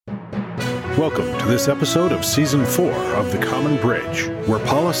Welcome to this episode of Season 4 of The Common Bridge, where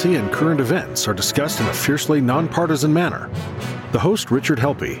policy and current events are discussed in a fiercely nonpartisan manner. The host, Richard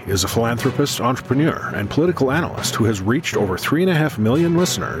Helppie, is a philanthropist, entrepreneur, and political analyst who has reached over 3.5 million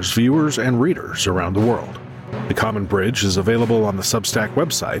listeners, viewers, and readers around the world. The Common Bridge is available on the Substack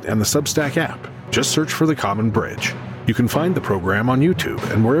website and the Substack app. Just search for The Common Bridge. You can find the program on YouTube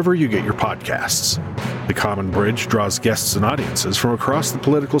and wherever you get your podcasts. The Common Bridge draws guests and audiences from across the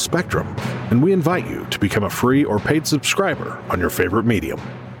political spectrum, and we invite you to become a free or paid subscriber on your favorite medium.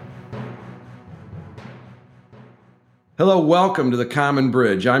 Hello, welcome to The Common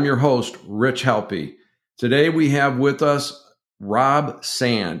Bridge. I'm your host, Rich Helppie. Today we have with us Rob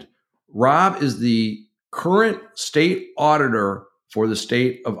Sand. Rob is the current state auditor for the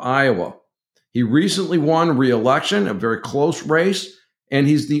state of Iowa. He recently won re-election, a very close race, and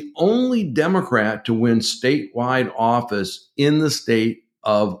he's the only Democrat to win statewide office in the state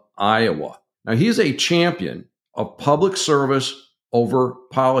of Iowa. Now, he's a champion of public service over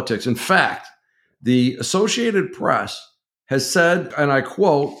politics. In fact, the Associated Press has said, and I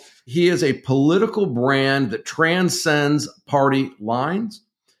quote, he is a political brand that transcends party lines,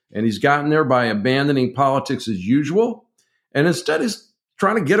 and he's gotten there by abandoning politics as usual, and instead is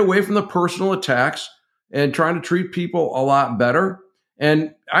trying to get away from the personal attacks and trying to treat people a lot better.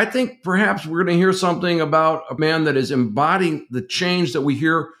 And I think perhaps we're going to hear something about a man that is embodying the change that we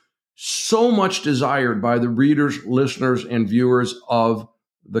hear so much desired by the readers, listeners, and viewers of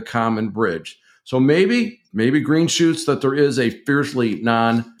The Common Bridge. So maybe green shoots that there is a fiercely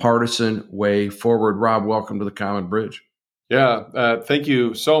nonpartisan way forward. Rob, welcome to The Common Bridge. Yeah, thank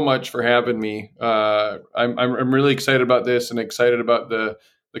you so much for having me. I'm really excited about this and excited about the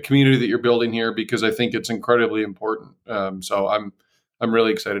community that you're building here because I think it's incredibly important. So I'm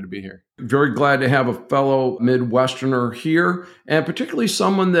really excited to be here. Very glad to have a fellow Midwesterner here, and particularly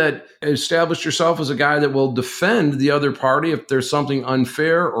someone that established yourself as a guy that will defend the other party if there's something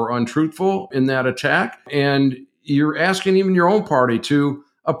unfair or untruthful in that attack. And you're asking even your own party to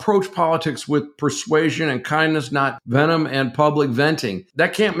approach politics with persuasion and kindness, not venom and public venting.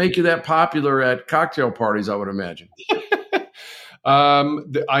 That can't make you that popular at cocktail parties, I would imagine.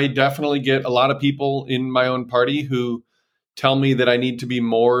 I definitely get a lot of people in my own party who tell me that I need to be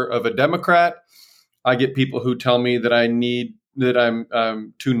more of a Democrat. I get people who tell me that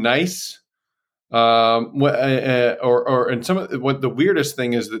I'm too nice. And what the weirdest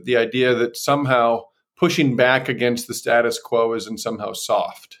thing is that the idea that somehow pushing back against the status quo isn't somehow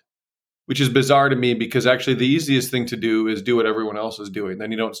soft, which is bizarre to me because actually the easiest thing to do is do what everyone else is doing.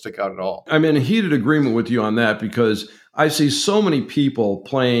 Then you don't stick out at all. I'm in heated agreement with you on that because I see so many people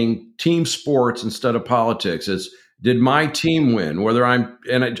playing team sports instead of politics. It's, did my team win?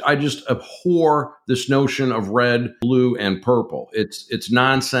 I just abhor this notion of red, blue, and purple. It's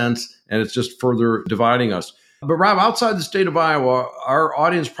nonsense, and it's just further dividing us. But Rob, outside the state of Iowa, our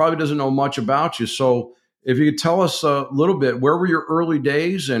audience probably doesn't know much about you. So if you could tell us a little bit, where were your early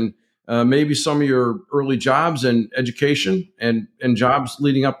days and maybe some of your early jobs and education and jobs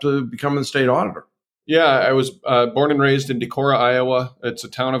leading up to becoming the state auditor? Yeah, I was born and raised in Decorah, Iowa. It's a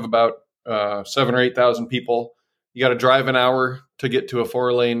town of about 7,000 or 8,000 people. You got to drive an hour to get to a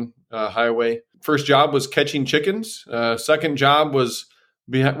 4-lane highway. First job was catching chickens. Second job was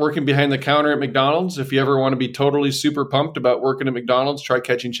working behind the counter at McDonald's. If you ever want to be totally super pumped about working at McDonald's, try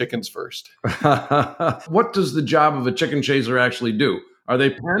catching chickens first. What does the job of a chicken chaser actually do? Are they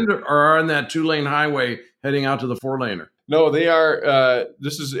penned or are on that 2-lane highway heading out to the 4-laner? No, they are.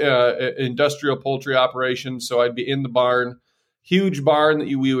 This is industrial poultry operations. So I'd be in the barn, huge barn that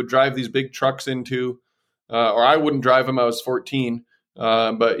we would drive these big trucks into, or I wouldn't drive them. I was 14.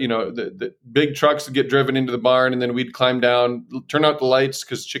 But the big trucks would get driven into the barn, and then we'd climb down, turn out the lights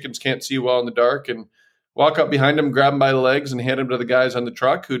because chickens can't see well in the dark, and walk up behind them, grab them by the legs, and hand them to the guys on the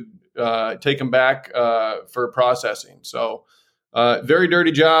truck who'd take them back for processing. So very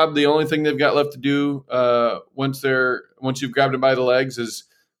dirty job. The only thing they've got left to do once you've grabbed them by the legs is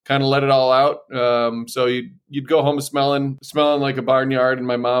kind of let it all out. So you'd go home smelling like a barnyard, and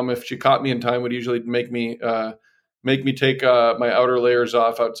my mom, if she caught me in time, would usually make me take my outer layers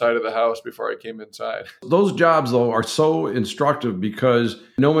off outside of the house before I came inside. Those jobs, though, are so instructive because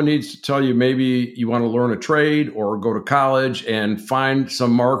no one needs to tell you maybe you want to learn a trade or go to college and find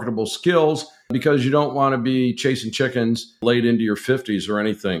some marketable skills because you don't want to be chasing chickens late into your 50s or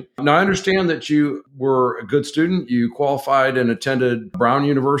anything. Now, I understand that you were a good student. You qualified and attended Brown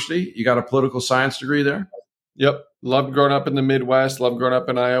University. You got a political science degree there? Yep. Loved growing up in the Midwest, loved growing up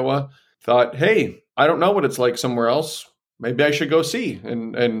in Iowa. Thought, hey, I don't know what it's like somewhere else. Maybe I should go see.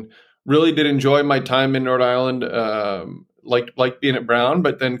 And really did enjoy my time in Rhode Island. liked being at Brown,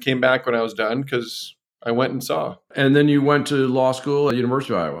 but then came back when I was done because I went and saw. And then you went to law school at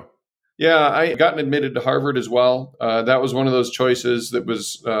University of Iowa. Yeah, I gotten admitted to Harvard as well. That was one of those choices that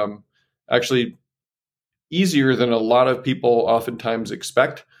was actually easier than a lot of people oftentimes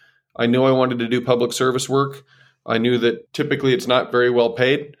expect. I knew I wanted to do public service work. I knew that typically it's not very well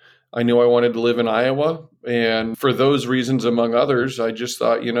paid. I knew I wanted to live in Iowa. And for those reasons, among others, I just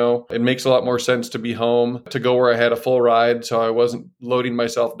thought, it makes a lot more sense to be home, to go where I had a full ride so I wasn't loading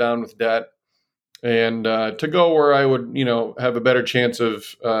myself down with debt, and to go where I would, have a better chance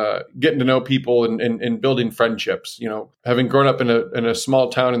of getting to know people and building friendships. Having grown up in a small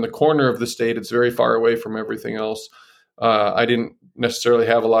town in the corner of the state, it's very far away from everything else. I didn't necessarily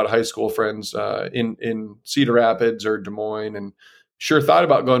have a lot of high school friends in Cedar Rapids or Des Moines, and sure thought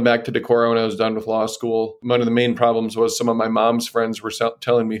about going back to Decorah when I was done with law school. One of the main problems was some of my mom's friends were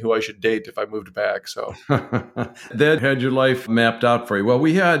telling me who I should date if I moved back. So that had your life mapped out for you. Well,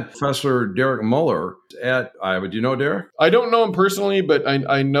 we had Professor Derek Muller at Iowa. Do you know Derek? I don't know him personally, but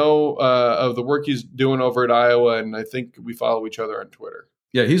I know of the work he's doing over at Iowa, and I think we follow each other on Twitter.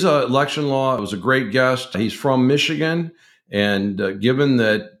 Yeah, he's an election law. It was a great guest. He's from Michigan. And given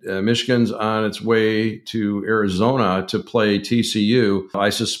that Michigan's on its way to Arizona to play TCU,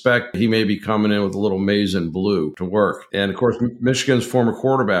 I suspect he may be coming in with a little maize and blue to work. And of course, Michigan's former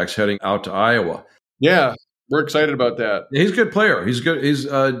quarterback's heading out to Iowa. Yeah, we're excited about that. He's a good player. He's good. He's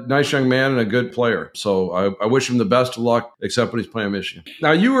a nice young man and a good player. So I wish him the best of luck, except when he's playing Michigan.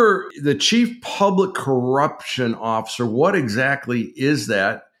 Now, you were the chief public corruption officer. What exactly is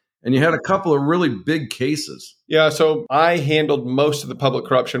that? And you had a couple of really big cases. Yeah, so I handled most of the public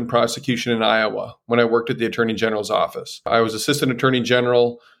corruption prosecution in Iowa when I worked at the Attorney General's office. I was Assistant Attorney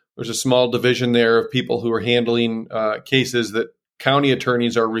General. There's a small division there of people who are handling cases that county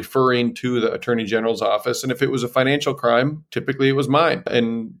attorneys are referring to the Attorney General's office. And if it was a financial crime, typically it was mine.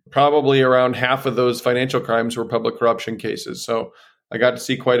 And probably around half of those financial crimes were public corruption cases. So I got to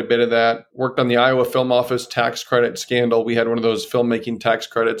see quite a bit of that. Worked on the Iowa Film Office tax credit scandal. We had one of those filmmaking tax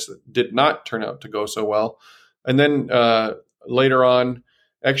credits that did not turn out to go so well. And then later on,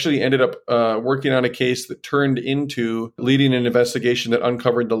 actually ended up working on a case that turned into leading an investigation that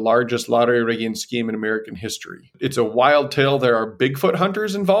uncovered the largest lottery rigging scheme in American history. It's a wild tale. There are Bigfoot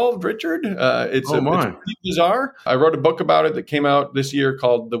hunters involved, Richard. It's pretty bizarre. I wrote a book about it that came out this year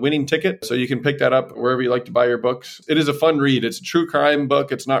called The Winning Ticket. So you can pick that up wherever you like to buy your books. It is a fun read. It's a true crime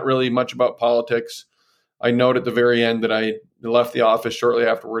book. It's not really much about politics. I note at the very end that I left the office shortly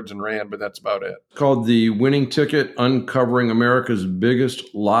afterwards and ran, but that's about it. Called The Winning Ticket, Uncovering America's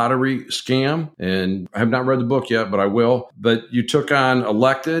Biggest Lottery Scam. And I have not read the book yet, but I will. But you took on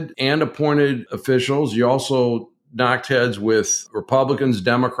elected and appointed officials. You also knocked heads with Republicans,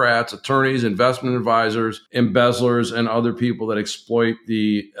 Democrats, attorneys, investment advisors, embezzlers, and other people that exploit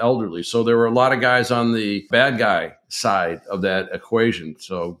the elderly. So there were a lot of guys on the bad guy side of that equation.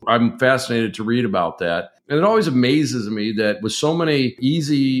 So I'm fascinated to read about that. And it always amazes me that with so many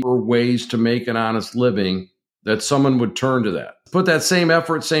easier ways to make an honest living, that someone would turn to that. Put that same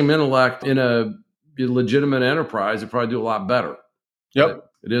effort, same intellect in a legitimate enterprise, they'd probably do a lot better. Yep.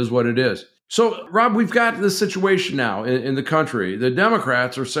 It is what it is. So, Rob, we've got this situation now in the country. The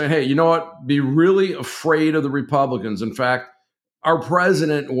Democrats are saying, hey, you know what? Be really afraid of the Republicans. In fact, our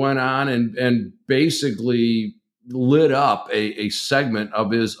president went on and basically lit up a segment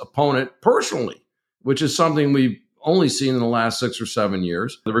of his opponent personally, which is something we've only seen in the last 6 or 7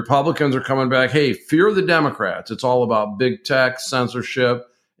 years. The Republicans are coming back, hey, fear the Democrats. It's all about big tech, censorship,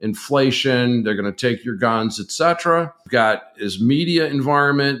 inflation, they're going to take your guns, etc. Got his media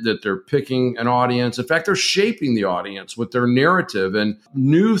environment that they're picking an audience. In fact, they're shaping the audience with their narrative. And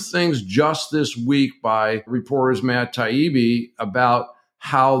new things just this week by reporters Matt Taibbi about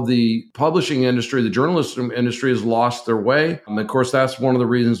how the publishing industry, the journalism industry has lost their way. And of course, that's one of the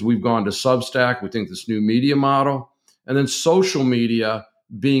reasons we've gone to Substack. We think this new media model. And then social media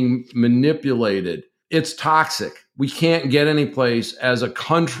being manipulated. It's toxic. We can't get any place as a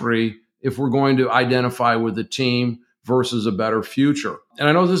country if we're going to identify with a team versus a better future. And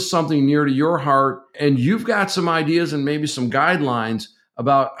I know this is something near to your heart, and you've got some ideas and maybe some guidelines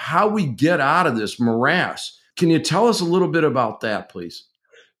about how we get out of this morass. Can you tell us a little bit about that, please?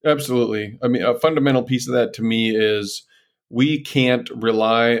 Absolutely. I mean, a fundamental piece of that to me is we can't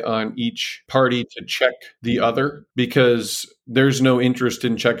rely on each party to check the other because there's no interest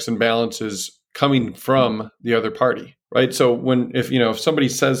in checks and balances coming from the other party, right? So if somebody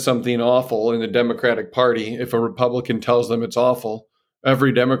says something awful in the Democratic Party, if a Republican tells them it's awful,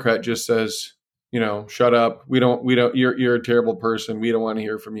 every Democrat just says, shut up. You're a terrible person. We don't want to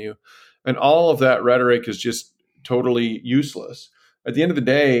hear from you. And all of that rhetoric is just totally useless. At the end of the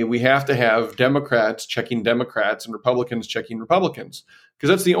day, we have to have Democrats checking Democrats and Republicans checking Republicans, because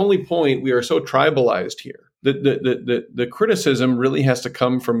that's the only point. We are so tribalized here. The criticism really has to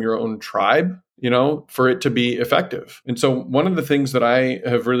come from your own tribe, for it to be effective. And so one of the things that I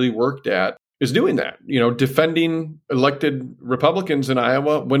have really worked at is doing that, defending elected Republicans in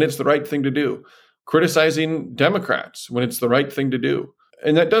Iowa when it's the right thing to do, criticizing Democrats when it's the right thing to do.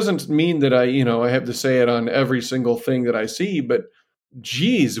 And that doesn't mean that I have to say it on every single thing that I see, but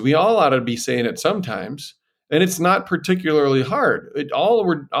geez, we all ought to be saying it sometimes. And it's not particularly hard.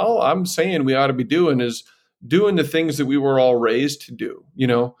 All I'm saying we ought to be doing is doing the things that we were all raised to do.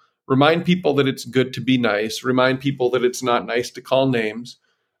 Remind people that it's good to be nice. Remind people that it's not nice to call names.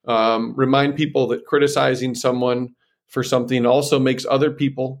 Remind people that criticizing someone for something also makes other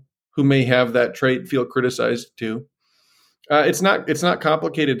people who may have that trait feel criticized too. It's not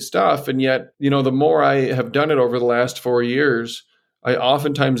complicated stuff. And yet, the more I have done it over the last 4 years, I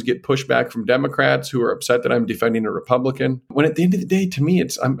oftentimes get pushback from Democrats who are upset that I'm defending a Republican. When at the end of the day, to me,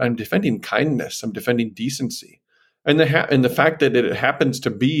 I'm defending kindness. I'm defending decency. And the fact that it happens to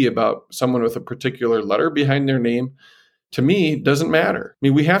be about someone with a particular letter behind their name, to me, doesn't matter. I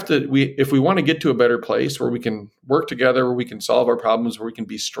mean, if we want to get to a better place where we can work together, where we can solve our problems, where we can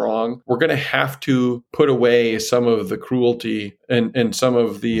be strong, we're going to have to put away some of the cruelty and some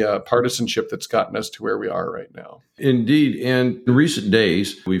of the partisanship that's gotten us to where we are right now. Indeed. And in recent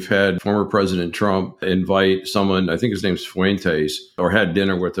days, we've had former President Trump invite someone, I think his name's Fuentes, or had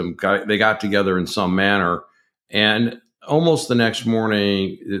dinner with him. They got together in some manner. And almost the next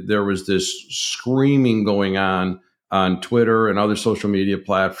morning, there was this screaming going on Twitter and other social media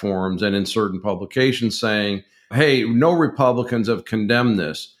platforms and in certain publications saying, hey, no Republicans have condemned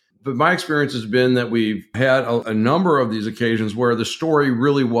this. But my experience has been that we've had a number of these occasions where the story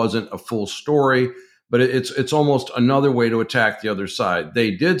really wasn't a full story, but it's almost another way to attack the other side.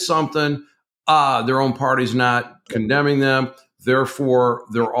 They did something, their own party's not condemning them, therefore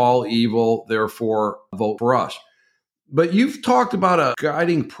they're all evil, therefore vote for us. But you've talked about a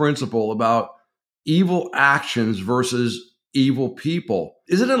guiding principle about evil actions versus evil people.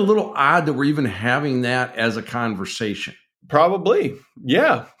 Isn't it a little odd that we're even having that as a conversation? Probably.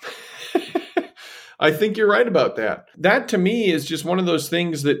 Yeah. I think you're right about that. That to me is just one of those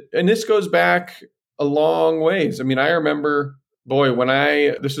things that, and this goes back a long ways. I mean, I remember, boy,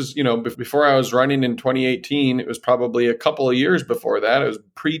 this is, before I was running in 2018, it was probably a couple of years before that. It was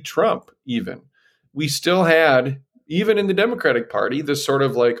pre-Trump even. We still had, even in the Democratic Party, this sort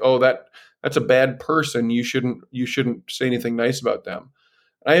of like, oh, that's a bad person. You shouldn't say anything nice about them.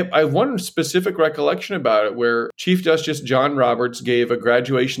 I have one specific recollection about it where Chief Justice John Roberts gave a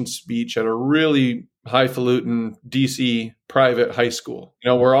graduation speech at a really highfalutin DC private high school,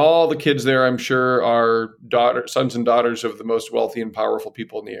 where all the kids there, I'm sure, are sons and daughters of the most wealthy and powerful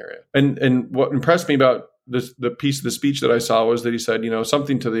people in the area. And what impressed me about the piece of the speech that I saw was that he said,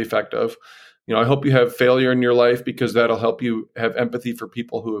 something to the effect of, I hope you have failure in your life because that'll help you have empathy for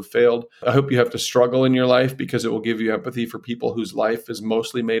people who have failed. I hope you have to struggle in your life because it will give you empathy for people whose life is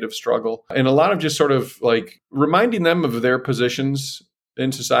mostly made of struggle. And a lot of just sort of like reminding them of their positions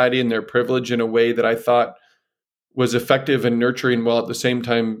in society and their privilege in a way that I thought was effective and nurturing, while at the same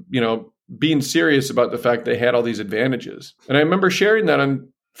time, being serious about the fact they had all these advantages. And I remember sharing that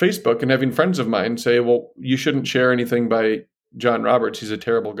on Facebook and having friends of mine say, well, you shouldn't share anything by John Roberts. He's a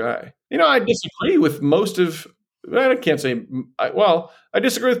terrible guy. I disagree with most of, I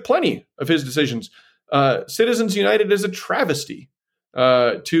disagree with plenty of his decisions. Citizens United is a travesty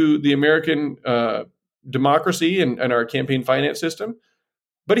to the American democracy and our campaign finance system.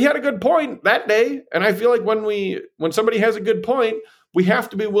 But he had a good point that day. And I feel like when somebody has a good point, we have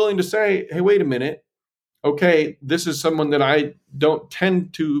to be willing to say, hey, wait a minute. Okay, this is someone that I don't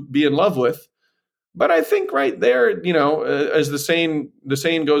tend to be in love with. But I think right there, as the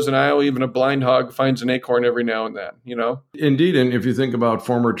saying goes in Iowa, even a blind hog finds an acorn every now and then, Indeed. And if you think about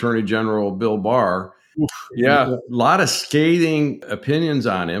former Attorney General Bill Barr, yeah, a lot of scathing opinions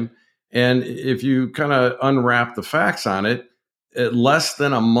on him. And if you kind of unwrap the facts on it, less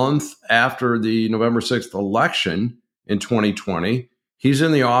than a month after the November 6th election in 2020, he's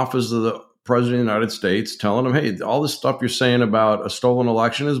in the office of the President of the United States telling him, hey, all this stuff you're saying about a stolen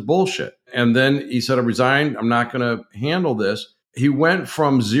election is bullshit. And then he said, I resigned. I'm not going to handle this. He went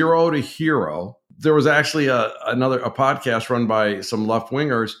from zero to hero. There was actually a podcast run by some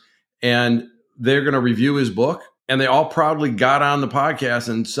left-wingers, and they're going to review his book. And they all proudly got on the podcast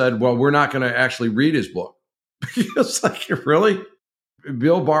and said, well, we're not going to actually read his book. It's like, really?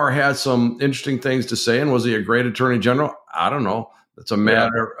 Bill Barr had some interesting things to say. And was he a great attorney general? I don't know. It's a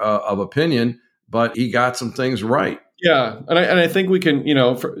matter of opinion. but he got some things right. Yeah, and I think we can,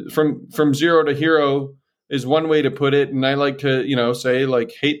 from zero to hero is one way to put it, and I like to, say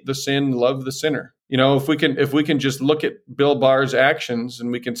like hate the sin, love the sinner. If we can just look at Bill Barr's actions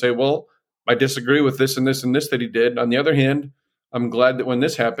and we can say, well, I disagree with this and this and this that he did. On the other hand, I'm glad that when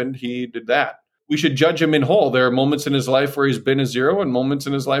this happened, he did that. We should judge him in whole. There are moments in his life where he's been a zero and moments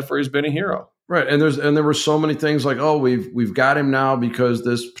in his life where he's been a hero. Right. And there were so many things like, oh, we've got him now because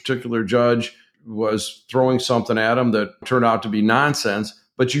this particular judge was throwing something at him that turned out to be nonsense.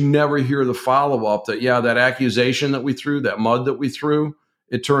 But you never hear the follow-up that, that accusation that we threw, that mud that we threw,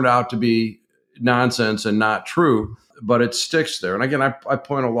 it turned out to be nonsense and not true, but it sticks there. And again, I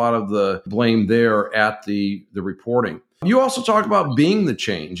point a lot of the blame there at the reporting. You also talk about being the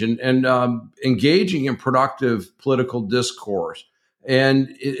change and engaging in productive political discourse.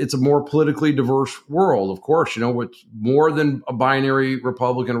 And it's a more politically diverse world, of course, with more than a binary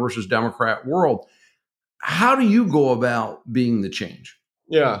Republican versus Democrat world. How do you go about being the change?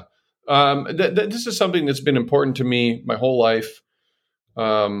 Yeah, this is something that's been important to me my whole life.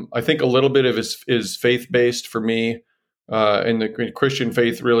 I think a little bit of it is faith-based for me, and the Christian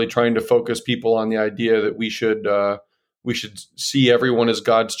faith really trying to focus people on the idea that we should see everyone as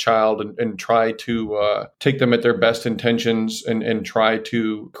God's child and try to take them at their best intentions and try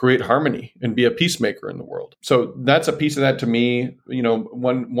to create harmony and be a peacemaker in the world. So that's a piece of that to me.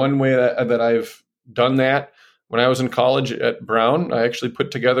 One way that I've done that. When I was in college at Brown, I actually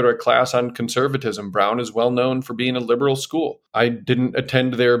put together a class on conservatism. Brown is well known for being a liberal school. I didn't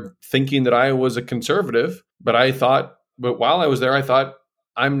attend there thinking that I was a conservative, but while I was there, I thought,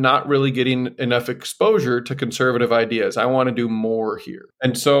 I'm not really getting enough exposure to conservative ideas. I want to do more here.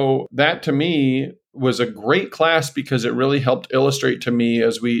 And so that to me was a great class because it really helped illustrate to me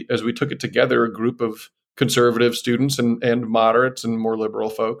as we took it together, a group of conservative students and moderates and more liberal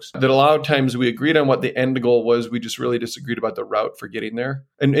folks, that a lot of times we agreed on what the end goal was. We just really disagreed about the route for getting there.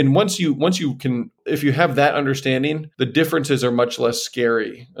 And once you can, if you have that understanding, the differences are much less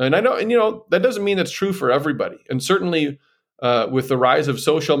scary. And that doesn't mean that's true for everybody. And certainly with the rise of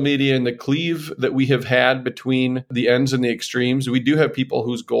social media and the cleave that we have had between the ends and the extremes, we do have people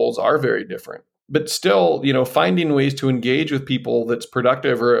whose goals are very different. But still, finding ways to engage with people that's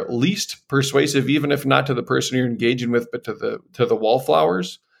productive or at least persuasive, even if not to the person you're engaging with, but to the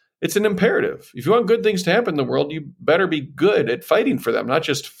wallflowers, it's an imperative. If you want good things to happen in the world, you better be good at fighting for them, not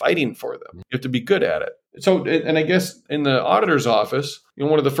just fighting for them. You have to be good at it. So, and I guess in the auditor's office,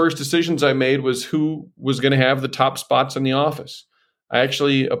 one of the first decisions I made was who was going to have the top spots in the office. I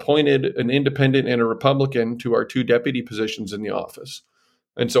actually appointed an independent and a Republican to our two deputy positions in the office.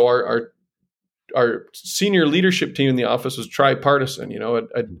 And so our senior leadership team in the office was tripartisan,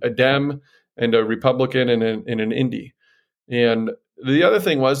 a Dem and a Republican and an Indy. And the other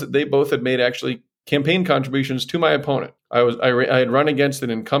thing was that they both had made actually campaign contributions to my opponent. I had run against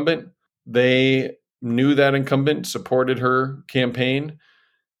an incumbent. They knew that incumbent, supported her campaign,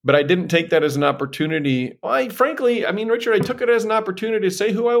 but I didn't take that as an opportunity. Richard, I took it as an opportunity to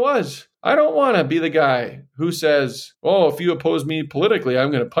say who I was. I don't want to be the guy who says, oh, if you oppose me politically, I'm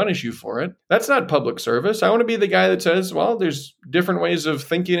going to punish you for it. That's not public service. I want to be the guy that says, well, there's different ways of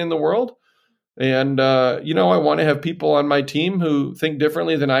thinking in the world. And, I want to have people on my team who think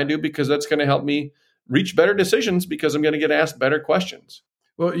differently than I do because that's going to help me reach better decisions because I'm going to get asked better questions.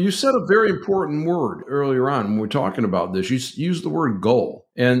 Well, you said a very important word earlier on when we're talking about this. You used the word goal.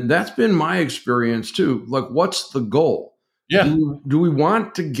 And that's been my experience too. Like, what's the goal? Yeah. Do we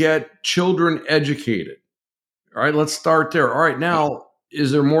want to get children educated? All right, let's start there. All right, now,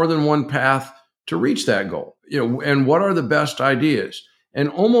 is there more than one path to reach that goal? And what are the best ideas? And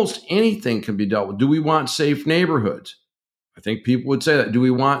almost anything can be dealt with. Do we want safe neighborhoods? I think people would say that. Do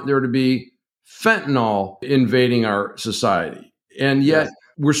we want there to be fentanyl invading our society? And yet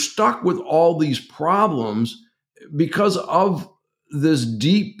we're stuck with all these problems because of this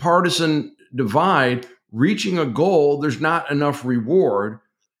deep partisan divide. Reaching a goal, there's not enough reward.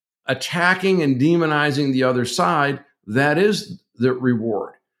 Attacking and demonizing the other side, that is the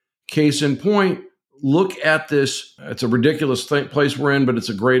reward. Case in point, look at this. It's a ridiculous place we're in, but it's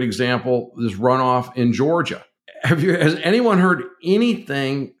a great example. This runoff in Georgia. Has anyone heard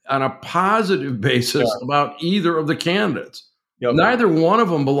anything on a positive basis about either of the candidates? Yep. Neither one of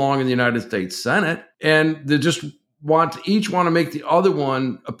them belong in the United States Senate, and they just want to make the other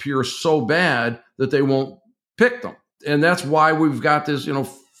one appear so bad that they won't pick them. And that's why we've got this,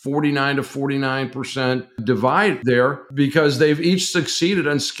 49 to 49% divide there, because they've each succeeded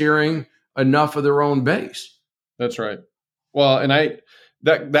on scaring enough of their own base. That's right. Well, and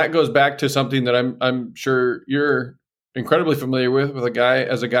that goes back to something that I'm sure you're incredibly familiar with a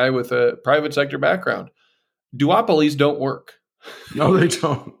guy with a private sector background. Duopolies don't work. No, they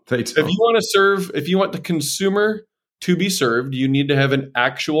don't. They don't. If you want the consumer to be served, you need to have an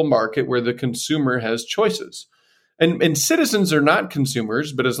actual market where the consumer has choices. And citizens are not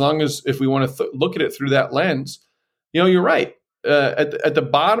consumers, but if we want to look at it through that lens, you're right. At the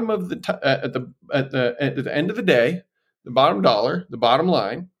bottom of at the end of the day, the bottom dollar, the bottom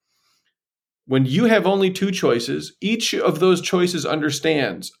line, when you have only two choices, each of those choices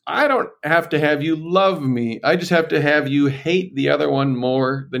understands, I don't have to have you love me. I just have to have you hate the other one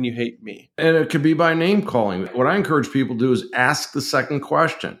more than you hate me. And it could be by name calling. What I encourage people to do is ask the second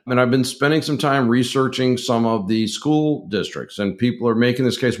question. And I've been spending some time researching some of the school districts, and people are making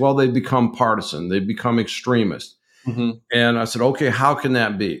this case, well, they've become partisan. They've become extremist. Mm-hmm. And I said, okay, how can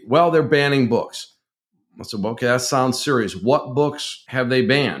that be? Well, they're banning books. I said, well, okay, that sounds serious. What books have they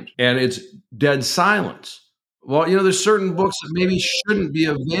banned? And it's dead silence. Well, there's certain books that maybe shouldn't be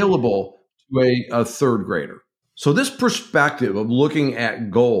available to a third grader. So this perspective of looking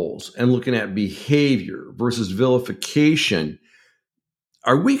at goals and looking at behavior versus vilification,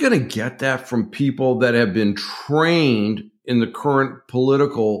 are we going to get that from people that have been trained in the current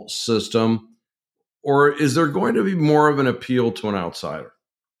political system? Or is there going to be more of an appeal to an outsider?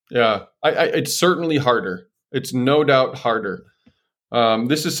 Yeah, it's certainly harder. It's no doubt harder.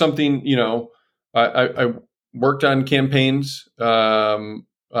 This is something, I worked on campaigns.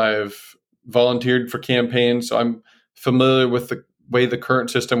 I've volunteered for campaigns, so I'm familiar with the way the current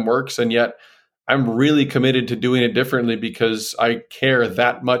system works. And yet I'm really committed to doing it differently because I care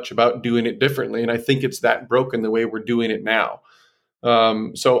that much about doing it differently. And I think it's that broken the way we're doing it now.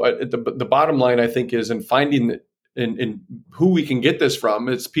 So the bottom line, I think, is in finding in who we can get this from.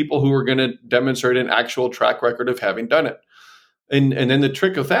 It's people who are going to demonstrate an actual track record of having done it. And then the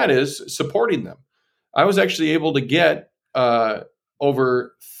trick of that is supporting them. I was actually able to get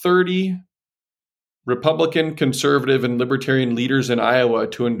over 30 Republican, conservative, and libertarian leaders in Iowa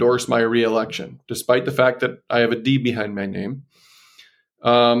to endorse my reelection, despite the fact that I have a D behind my name,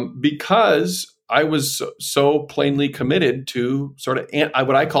 because I was so plainly committed to sort of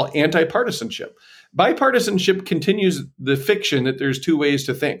what I call anti-partisanship. Bipartisanship continues the fiction that there's two ways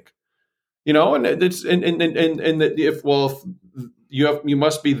to think, and it's and that if you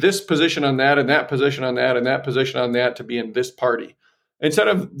must be this position on that and that position on that and that position on that to be in this party, instead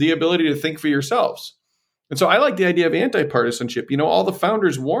of the ability to think for yourselves. And so I like the idea of anti-partisanship. All the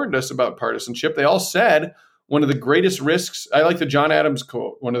founders warned us about partisanship. They all said one of the greatest risks, I like the John Adams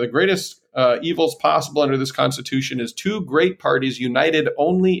quote, one of the greatest evils possible under this Constitution is two great parties united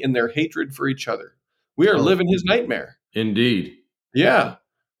only in their hatred for each other. We are living his nightmare. Indeed. Yeah.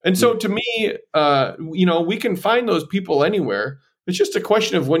 And so to me, we can find those people anywhere. It's just a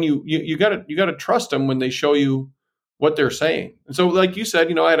question of when you gotta trust them when they show you what they're saying. And so, like you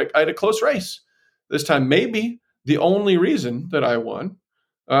said, I had a close race this time. Maybe the only reason that I won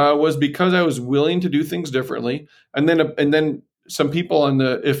was because I was willing to do things differently. And then some people on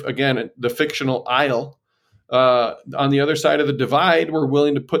the fictional aisle on the other side of the divide were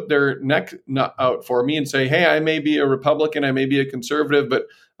willing to put their neck out for me and say, hey, I may be a Republican, I may be a conservative, but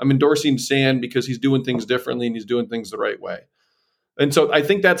I'm endorsing Sand because he's doing things differently and he's doing things the right way. And so I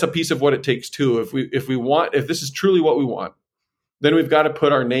think that's a piece of what it takes too. If this is truly what we want, then we've got to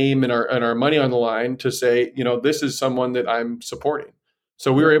put our name and our money on the line to say, this is someone that I'm supporting.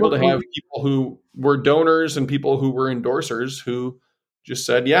 So we were able to have people who were donors and people who were endorsers who just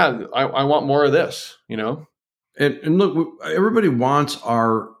said, yeah, I want more of this, And look, everybody wants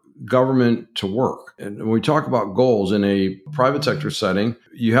our government to work. And when we talk about goals in a private sector setting,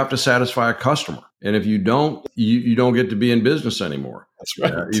 you have to satisfy a customer. And if you don't, you don't get to be in business anymore. That's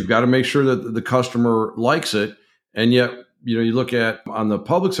right. You've got to make sure that the customer likes it. And yet, you look at on the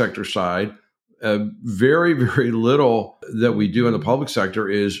public sector side, very, very little that we do in the public sector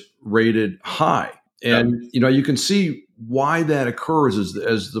is rated high. And, you can see why that occurs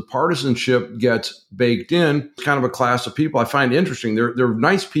as the partisanship gets baked in. It's kind of a class of people I find interesting. They're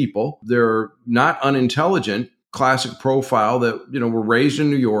nice people. They're not unintelligent, classic profile that, were raised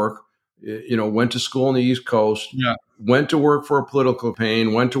in New York, went to school on the East Coast, went to work for a political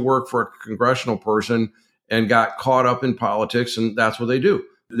campaign, went to work for a congressional person and got caught up in politics. And that's what they do.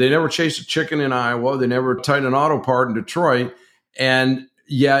 They never chased a chicken in Iowa. They never tightened an auto part in Detroit. And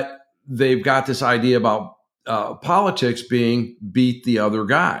yet they've got this idea about politics being beat the other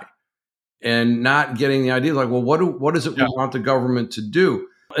guy and not getting the idea like, well, what is it we want the government to do?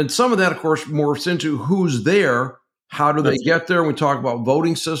 And some of that, of course, morphs into who's there. How do they get there? We talk about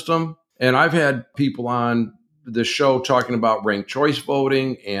voting system. And I've had people on the show talking about ranked choice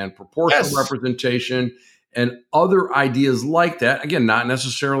voting and proportional representation. and other ideas like that. Again, not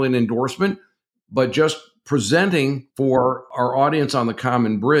necessarily an endorsement, but just presenting for our audience on the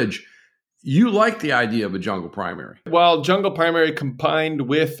Common Bridge. You like the idea of a jungle primary. Well, jungle primary combined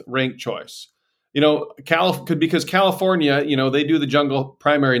with ranked choice. Because California, they do the jungle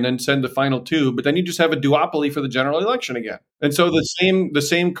primary and then send the final two, but then you just have a duopoly for the general election again. And so the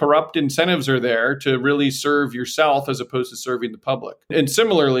same corrupt incentives are there to really serve yourself as opposed to serving the public. And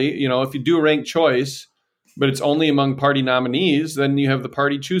similarly, if you do ranked choice, but it's only among party nominees, then you have the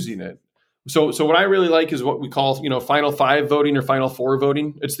party choosing it. So what I really like is what we call, final five voting or final four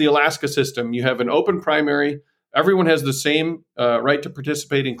voting. It's the Alaska system. You have an open primary. Everyone has the same right to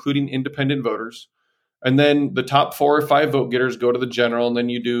participate, including independent voters. And then the top 4 or 5 vote getters go to the general, and then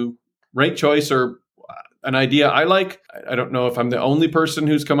you do ranked choice, or an idea I like. I don't know if I'm the only person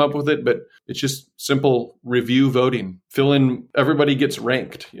who's come up with it, but it's just simple review voting. Fill in, everybody gets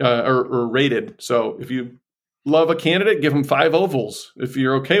ranked or rated. So if you love a candidate, give them 5 ovals. If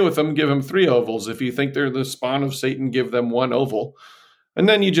you're okay with them, give them 3 ovals. If you think they're the spawn of Satan, give them 1 oval. And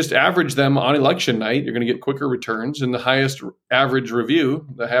then you just average them on election night. You're going to get quicker returns, and the highest average review,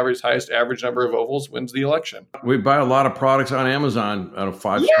 highest average number of ovals wins the election. We buy a lot of products on Amazon out of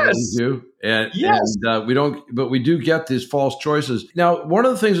 5 stars too, and we do get these false choices. Now, one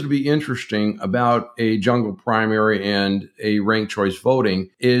of the things that would be interesting about a jungle primary and a ranked choice voting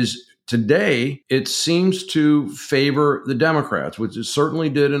is today it seems to favor the Democrats, which it certainly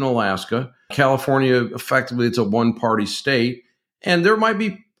did in Alaska. California, effectively, it's a one-party state. And there might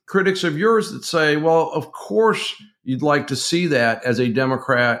be critics of yours that say, well, of course you'd like to see that as a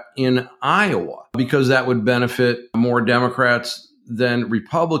Democrat in Iowa, because that would benefit more Democrats than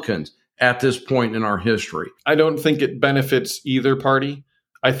Republicans at this point in our history. I don't think it benefits either party.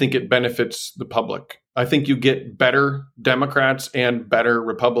 I think it benefits the public. I think you get better Democrats and better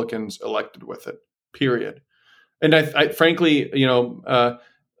Republicans elected with it, period. And I frankly,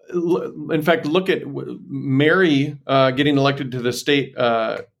 in fact, look at Mary getting elected to the state,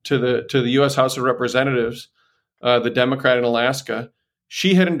 to the U.S. House of Representatives, the Democrat in Alaska.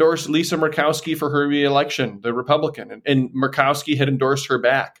 She had endorsed Lisa Murkowski for her re-election, the Republican, and Murkowski had endorsed her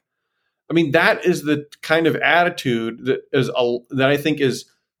back. I mean, that is the kind of attitude that I think is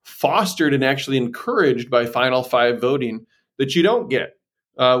fostered and actually encouraged by Final Five voting that you don't get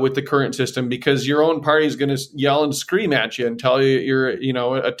with the current system, because your own party is going to yell and scream at you and tell you you're,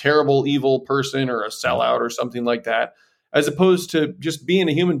 a terrible, evil person or a sellout or something like that, as opposed to just being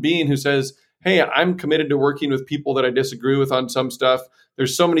a human being who says, hey, I'm committed to working with people that I disagree with on some stuff.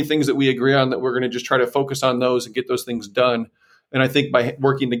 There's so many things that we agree on that we're going to just try to focus on those and get those things done. And I think by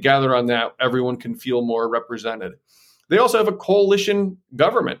working together on that, everyone can feel more represented. They also have a coalition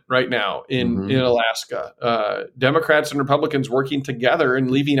government right now in Alaska. Democrats and Republicans working together and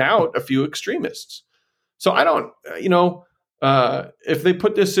leaving out a few extremists. So I don't, if they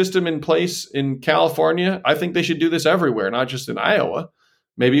put this system in place in California, I think they should do this everywhere, not just in Iowa.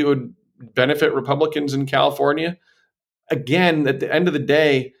 Maybe it would benefit Republicans in California. Again, at the end of the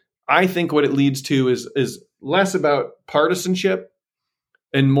day, I think what it leads to is less about partisanship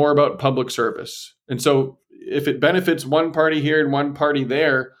and more about public service. And so if it benefits one party here and one party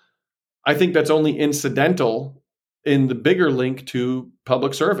there, I think that's only incidental in the bigger link to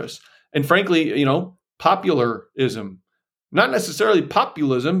public service. And frankly, popularism, not necessarily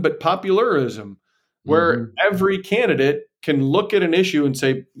populism, but popularism, where every candidate can look at an issue and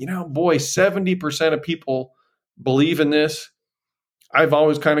say, 70% of people believe in this. I've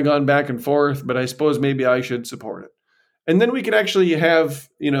always kind of gone back and forth, but I suppose maybe I should support it. And then we could actually have,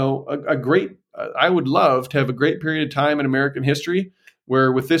 a great, I would love to have a great period of time in American history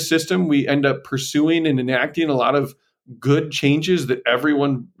where with this system, we end up pursuing and enacting a lot of good changes that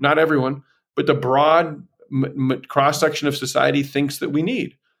not everyone, but the broad cross-section of society thinks that we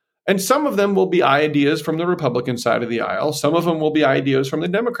need. And some of them will be ideas from the Republican side of the aisle. Some of them will be ideas from the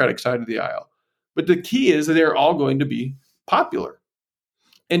Democratic side of the aisle. But the key is that they're all going to be popular.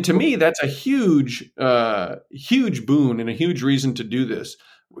 And to me, that's a huge boon and a huge reason to do this.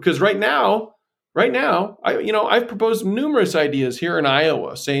 Because right now, I've proposed numerous ideas here in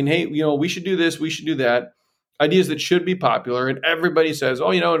Iowa saying, hey, we should do this, we should do that. Ideas that should be popular. And everybody says,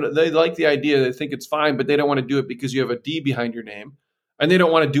 they like the idea, they think it's fine, but they don't want to do it because you have a D behind your name. And they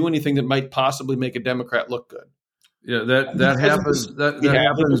don't want to do anything that might possibly make a Democrat look good. Yeah, that happens. That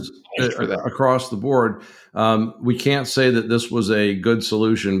happens across the board. We can't say that this was a good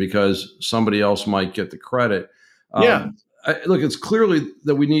solution because somebody else might get the credit. Look, it's clearly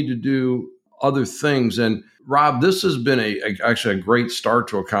that we need to do other things. And Rob, this has been actually a great start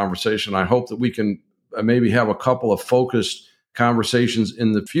to a conversation. I hope that we can maybe have a couple of focused conversations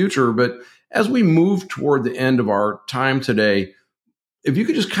in the future. But as we move toward the end of our time today, if you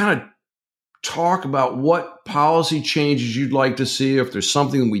could just kind of talk about what policy changes you'd like to see, if there's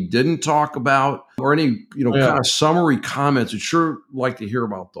something we didn't talk about, or any kind of summary comments, I'd sure like to hear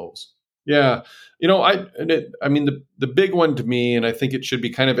about those. Yeah. I mean, the big one to me, and I think it should be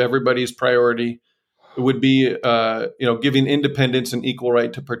kind of everybody's priority, would be, giving independents an equal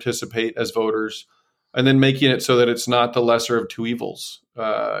right to participate as voters, and then making it so that it's not the lesser of two evils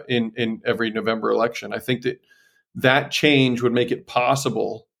in every November election. I think that change would make it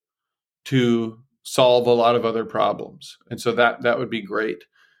possible to solve a lot of other problems. And so that would be great.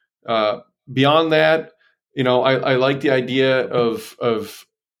 Beyond that, I like the idea of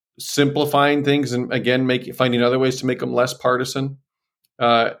simplifying things and, again, finding other ways to make them less partisan.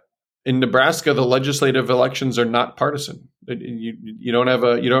 In Nebraska, the legislative elections are not partisan. You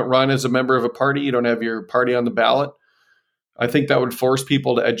don't run as a member of a party. You don't have your party on the ballot. I think that would force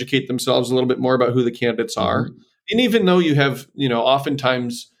people to educate themselves a little bit more about who the candidates are. Mm-hmm. And even though you have,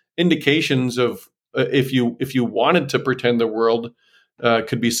 oftentimes indications of if you wanted to pretend the world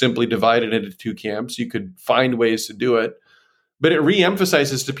could be simply divided into two camps, you could find ways to do it. But it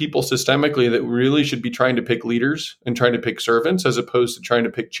reemphasizes to people systemically that we really should be trying to pick leaders and trying to pick servants as opposed to trying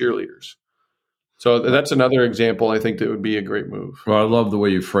to pick cheerleaders. So that's another example I think that would be a great move. Well, I love the way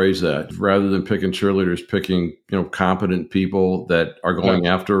you phrase that. Rather than picking cheerleaders, picking competent people that are going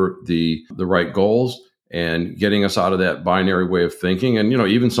after the right goals and getting us out of that binary way of thinking. And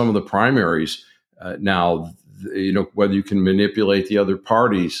even some of the primaries now, whether you can manipulate the other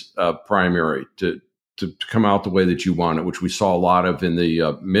party's primary to come out the way that you want it, which we saw a lot of in the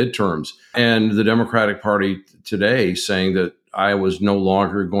midterms. And the Democratic Party today saying that Iowa is no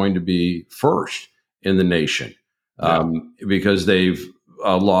longer going to be first in the nation because they've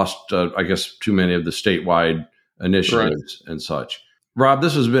lost, I guess, too many of the statewide initiatives and such. Rob,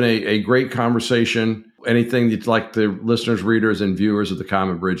 this has been a great conversation. Anything you'd like the listeners, readers, and viewers of the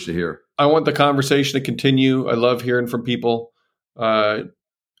Common Bridge to hear? I want the conversation to continue. I love hearing from people.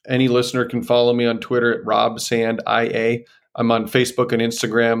 Any listener can follow me on Twitter at RobSandIA. I'm on Facebook and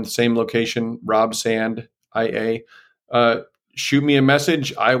Instagram, the same location, RobSandIA. Shoot me a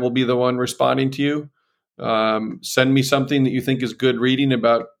message. I will be the one responding to you. Send me something that you think is good reading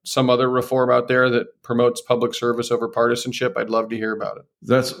about some other reform out there that promotes public service over partisanship. I'd love to hear about it.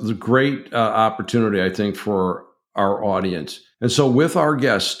 That's a great opportunity, I think, for our audience. And so with our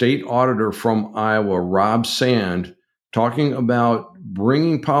guest, State Auditor from Iowa, Rob Sand, talking about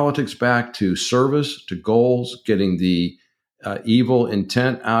bringing politics back to service, to goals, getting the evil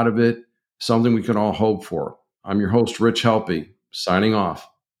intent out of it, something we can all hope for. I'm your host, Rich Helppie, signing off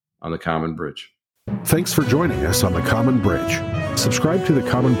on The Common Bridge. Thanks for joining us on The Common Bridge. Subscribe to The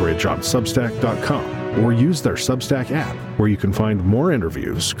Common Bridge on Substack.com or use their Substack app, where you can find more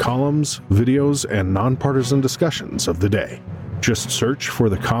interviews, columns, videos, and nonpartisan discussions of the day. Just search for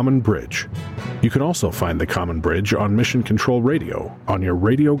The Common Bridge. You can also find The Common Bridge on Mission Control Radio on your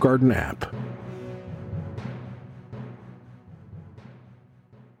Radio Garden app.